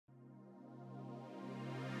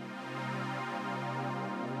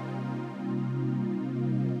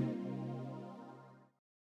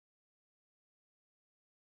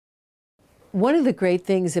one of the great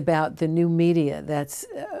things about the new media that's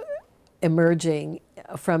emerging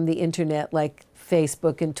from the internet, like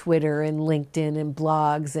Facebook and Twitter and LinkedIn and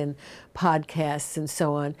blogs and podcasts and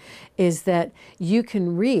so on, is that you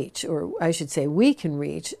can reach, or I should say we can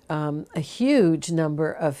reach, a huge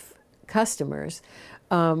number of customers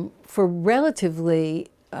for relatively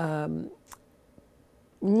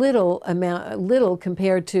little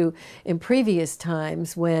compared to in previous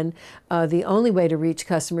times when the only way to reach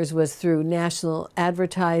customers was through national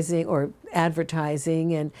advertising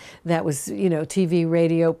and that was, you know, TV,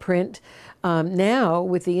 radio, print. Now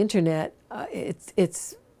with the internet,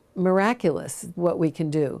 it's miraculous what we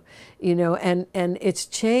can do, you know, and it's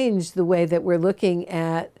changed the way that we're looking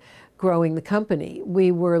at growing the company.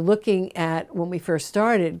 We were looking at, when we first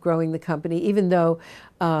started growing the company, even though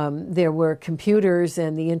there were computers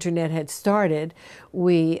and the internet had started,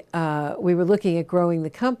 we were looking at growing the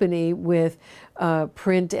company with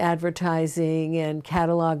print advertising and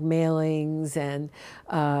catalog mailings and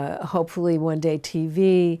hopefully one day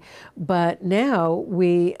TV. But now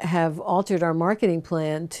we have altered our marketing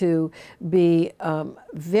plan to be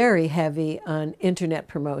very heavy on internet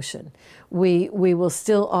promotion. We will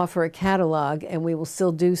still offer a catalog, and we will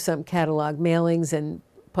still do some catalog mailings and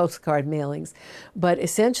postcard mailings, but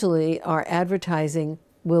essentially our advertising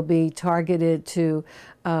will be targeted to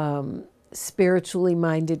spiritually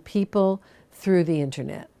minded people through the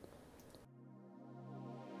internet.